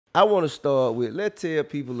I want to start with, let's tell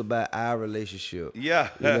people about our relationship. Yeah.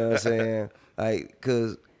 You know what I'm saying? Like,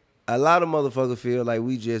 cause a lot of motherfuckers feel like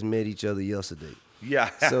we just met each other yesterday. Yeah.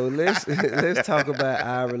 So let's talk about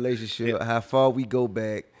our relationship, how far we go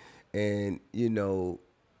back, and you know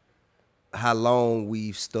how long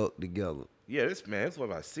we've stuck together. Yeah, this what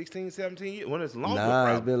about 16, 17 years? When it's longer, Nah,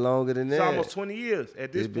 probably. it's been longer than that. It's almost 20 years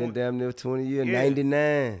at this point. It's point. been damn near 20 years. Yeah.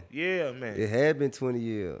 99. Yeah, man. It had been 20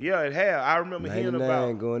 years. Yeah, it had. I remember hearing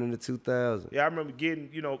about going into 2000. Yeah, I remember getting,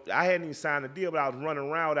 I hadn't even signed a deal, but I was running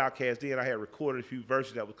around with Outkast then. I had recorded a few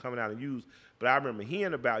verses that was coming out and used. But I remember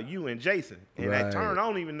hearing about you and Jason. And that turn, I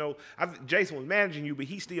don't even know. Jason was managing you, but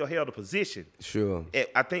he still held a position. Sure.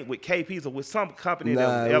 I think with KP's or with some company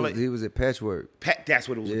nah, that was LA. He was at Patchwork. That's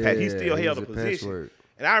what it was. Yeah, he still held a position. Patchwork.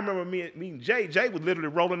 And I remember meeting Jay. Jay was literally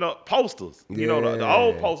rolling up posters. You know, the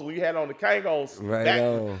old posters we had on the Kangos. Right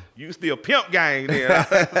on. You still pimp gang there.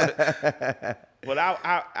 But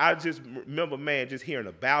I just remember, man, just hearing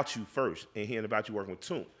about you first and hearing about you working with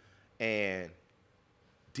Toomp. And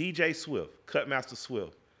DJ Swift, Cutmaster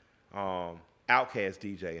Swift, Outkast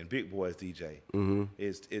DJ, and Big Boy's DJ,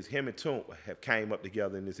 is him and Toomp have came up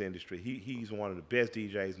together in this industry. He's one of the best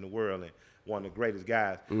DJs in the world and one of the greatest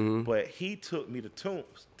guys. But he took me to Toomp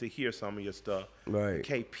to hear some of your stuff. Right.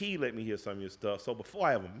 KP let me hear some of your stuff. So before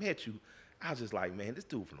I ever met you, I was just like, man, this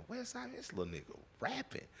dude from the West Side, this little nigga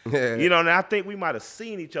rapping. You know, and I think we might have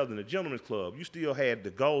seen each other in the Gentleman's Club. You still had the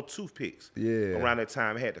gold toothpicks around that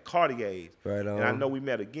time. Had the Cartiers. Right on. And I know we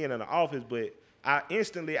met again in the office, but I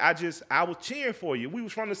was cheering for you. We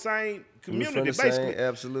was from the same community, basically.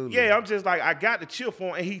 Absolutely. Yeah, I'm just like, I got to cheer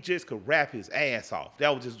for him, and he just could rap his ass off.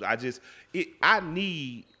 That was I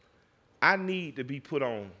need to be put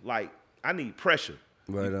on, like, I need pressure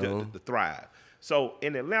to thrive. So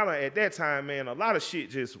in Atlanta at that time, man, a lot of shit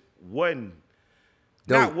just wasn't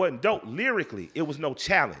dope. Lyrically, it was no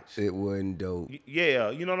challenge. It wasn't dope. Yeah,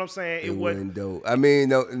 you know what I'm saying? It wasn't dope. I mean,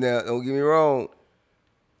 now don't get me wrong.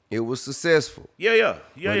 It was successful. Yeah.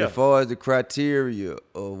 But as far as the criteria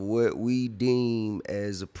of what we deem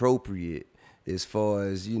as appropriate, as far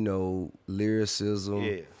as,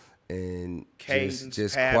 lyricism and cadence,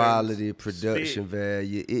 just patterns, quality, production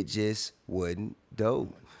value, it just wasn't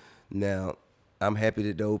dope. Now, I'm happy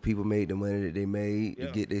that those people made the money that they made to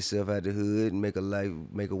get themselves out the hood and make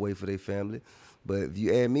a way for their family. But if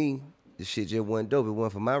you ask me, the shit just wasn't dope. It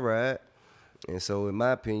wasn't for my ride. And so in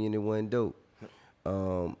my opinion, it wasn't dope.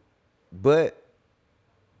 But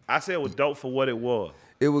I said it was dope for what it was.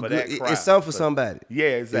 It was good. It's something for somebody.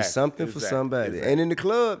 Yeah, exactly. It's something for somebody. Exactly. And in the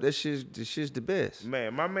club, that shit's the best.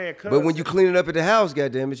 Man, my man Cuz. But when you clean it up at the house,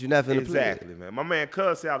 goddamn it, you're not finna play it. Exactly, man. My man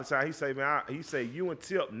Cuz say all the time, he say you and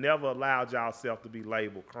Tip never allowed y'all self to be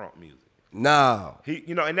labeled crunk music. No.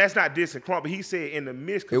 And that's not dissing crunk, but he said in the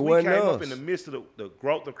midst, because we came up in the midst of the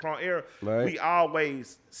growth of crunk era, we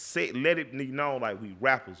always let it be known like we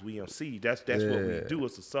rappers, we MC. That's what we do.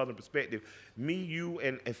 It's a Southern perspective. Me, you,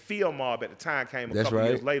 and Phil Mob at the time came a couple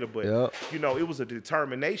years later, but it was a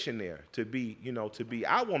determination there to be.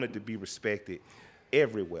 I wanted to be respected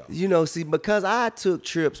everywhere. See, because I took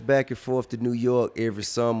trips back and forth to New York every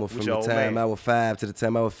summer from the time I was 5 to the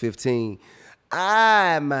time I was 15.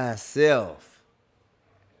 I myself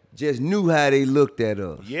just knew how they looked at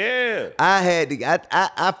us. Yeah.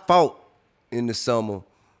 I fought in the summer,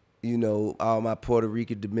 all my Puerto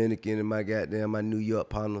Rican, Dominican, and my New York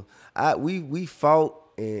partner. We fought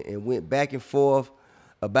and went back and forth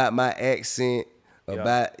about my accent,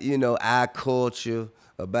 about, our culture,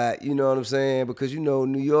 about, you know what I'm saying? Because,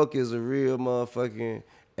 New York is a real motherfucking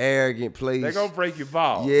arrogant place. They're gonna break your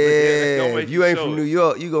balls. Yeah, if you ain't from New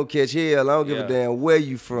York, you gonna catch hell. I don't give a damn where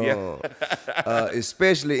you from.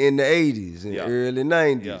 Especially in the 80s and early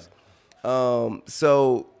 90s.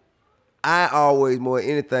 So I always, more than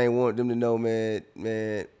anything, want them to know, man,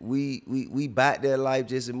 we bite that life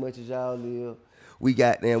just as much as y'all live. We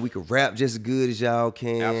can rap just as good as y'all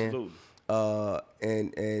can. Absolutely.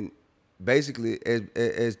 And basically,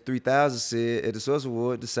 as 3000 said at the Source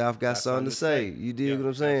Award, the South got something to say. You dig what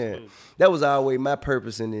I'm saying? Absolutely. That was always my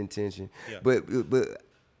purpose and intention. Yeah. But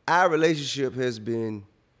our relationship has been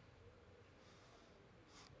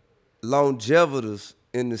longevitous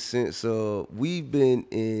in the sense of we've been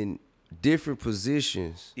in different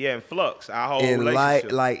positions. Yeah, in flux. Our whole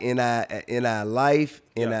relationship. Like in our life,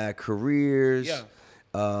 in our careers,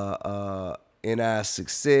 in our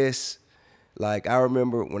success. Like I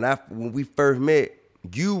remember when we first met,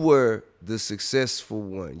 you were the successful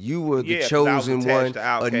one. You were the chosen one,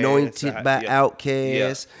 anointed by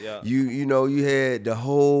Outkast. You had the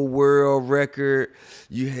whole world record.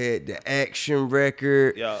 You had the action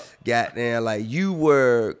record. Goddamn, like you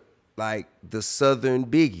were like the Southern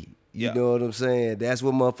Biggie. You know what I'm saying? That's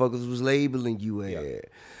what motherfuckers was labeling you at.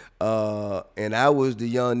 And I was the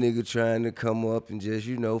young nigga trying to come up and just,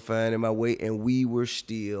 finding my way, and we were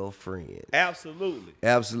still friends. Absolutely.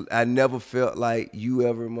 I never felt like you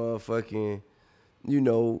ever motherfucking,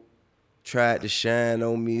 tried to shine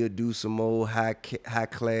on me or do some old high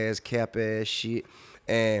class cap ass shit.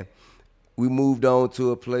 And we moved on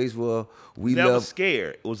to a place where we Never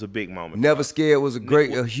Scared was a big moment. Never Scared was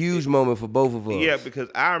a huge moment for both of us. Yeah, because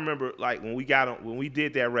I remember like when we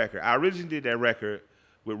did that record. I originally did that record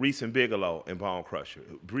with Reese and Bigelow and Bone Crusher.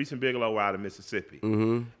 Reese and Bigelow were out of Mississippi,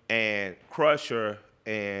 and Crusher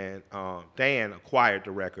and Dan acquired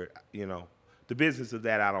the record. The business of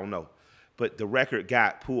that I don't know, but the record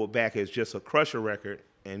got pulled back as just a Crusher record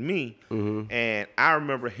and me. And I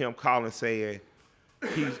remember him calling saying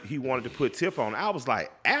he wanted to put Tip on. I was like,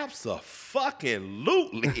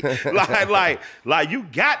 abso-fucking-lutely. like you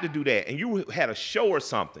got to do that. And you had a show or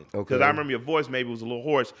something. Because I remember your voice maybe was a little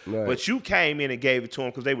hoarse. Right. But you came in and gave it to him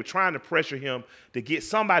because they were trying to pressure him to get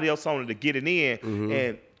somebody else on it to get it in.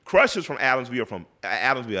 And Crusher's from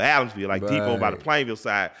Adamsville, like Depot by the Plainville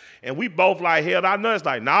side. And we both like held our nuts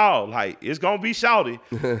like, no, like it's going to be shouty.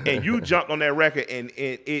 And you jumped on that record and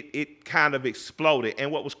it kind of exploded.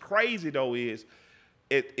 And what was crazy though is,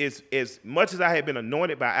 as much as I had been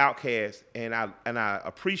anointed by Outkast and I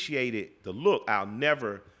appreciated the look, I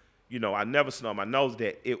never snub my nose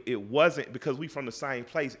that it wasn't because we from the same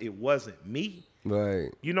place. It wasn't me. Right.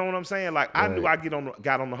 You know what I'm saying? Like I knew I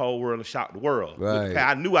got on the whole world and shocked the world. Right.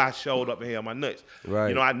 I knew I showed up and held my nuts.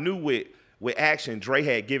 Right. I knew with Action, Dre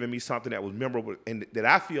had given me something that was memorable and that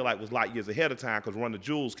I feel like was light years ahead of time because Run the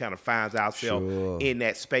Jewels kind of finds ourselves in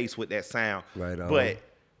that space with that sound. Right on. But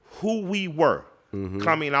who we were.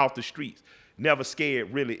 Coming off the streets, Never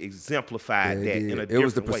Scared really exemplified that in a different way. It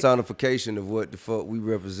was the personification of what the fuck we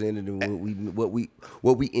represented and what we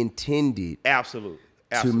intended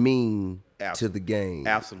to mean to the game.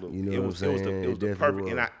 Absolutely. You know what I'm saying? It was the perfect.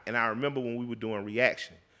 And I remember when we were doing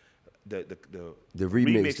Reaction, the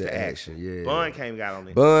remix to Action. Yeah. Bun came and got on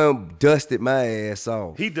it. Bun dusted my ass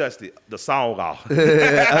off. He dusted the song off. I'm talking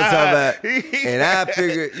about, and I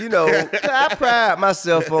figured, I pride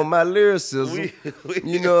myself on my lyricism.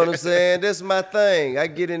 You know what I'm saying? That's my thing. I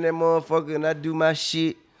get in that motherfucker and I do my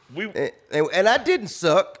shit. And I didn't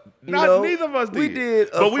suck. Neither of us did. We did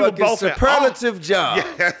a fucking superlative job.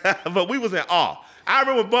 Yeah, but we was in awe. I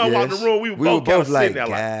remember Bun walked in the room. We were both like,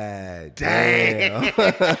 God damn.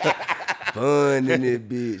 Bun in this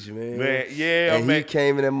bitch, man. And he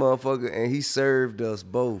came in that motherfucker and he served us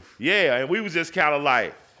both. Yeah, and we was just kind of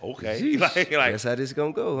like, okay. like, that's how this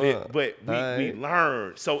gonna go, huh? But we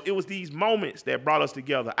learned. So it was these moments that brought us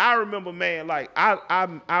together. I remember, man, like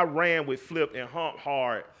I ran with Flip and Hump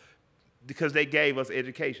hard because they gave us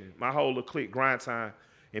education. My whole little clique, Grind Time,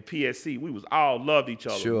 and PSC, we was all loved each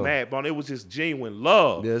other. Sure. Mad Bone. It was just genuine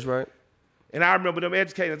love. That's right. And I remember them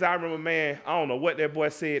educators. I remember, man, I don't know what that boy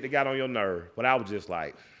said that got on your nerve, but I was just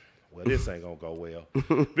like, well, this ain't gonna go well.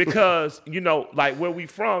 Because, like where we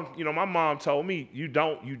from, my mom told me, you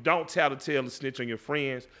don't tell the tale and snitch on your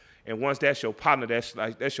friends. And once that's your partner,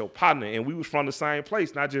 that's your partner. And we was from the same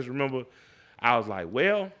place. And I just remember, I was like,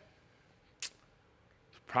 well,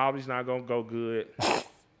 probably not gonna go good.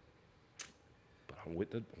 I'm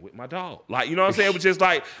with my dog. Like, you know what I'm saying? It was just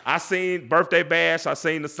like, I seen Birthday Bash, I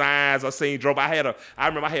seen the signs, I seen Dro. I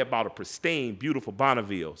remember I had bought a pristine, beautiful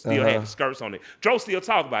Bonneville. Still had the skirts on it. Dro still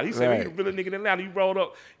talk about it. He said, you the real nigga in Atlanta. You rolled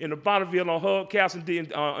up in the Bonneville on Hubcaps and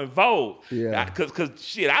did in Vogue. Yeah. Cause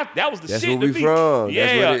shit, that was the that's shit where to we me. from.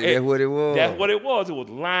 Yeah. That's what it was. That's what it was. It was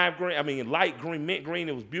lime green, light green, mint green.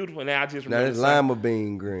 It was beautiful. And I just remember. Now it's lima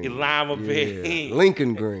bean green. Lima bean.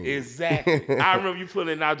 Lincoln green. Exactly. I remember you putting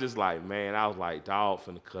it and I was just like, man, I was like, dog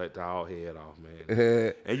finna cut dog head off,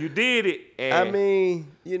 man. And you did it. And I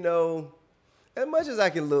mean, as much as I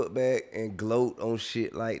can look back and gloat on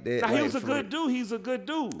shit like that. He was a good dude. He's a good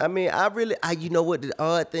dude. I mean, you know what the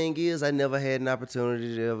odd thing is? I never had an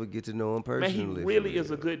opportunity to ever get to know him personally. Man, he really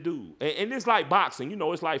is a good dude. And it's like boxing,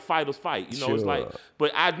 it's like fighters fight. It's like,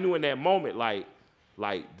 but I knew in that moment, like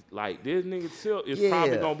this nigga Silk is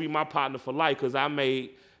probably gonna be my partner for life because I made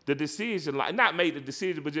the decision, not made the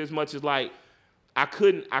decision, but just as much as like, I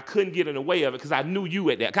couldn't get in the way of it because I knew you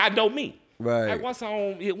at that. Cause I know me. Right. Like once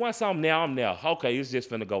I'm there, I'm there. Okay, it's just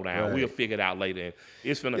finna go down. Right. We'll figure it out later. And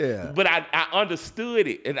it's finna. Yeah. But I understood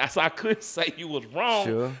it, and so I couldn't say you was wrong.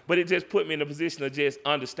 Sure. But it just put me in a position of just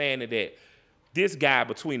understanding that this guy,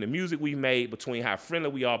 between the music we made, between how friendly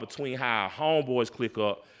we are, between how our homeboys click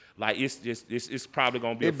up, Like it's probably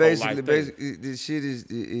gonna be it basically this shit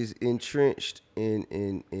is entrenched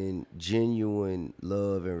in genuine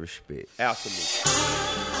love and respect.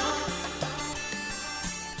 Absolutely.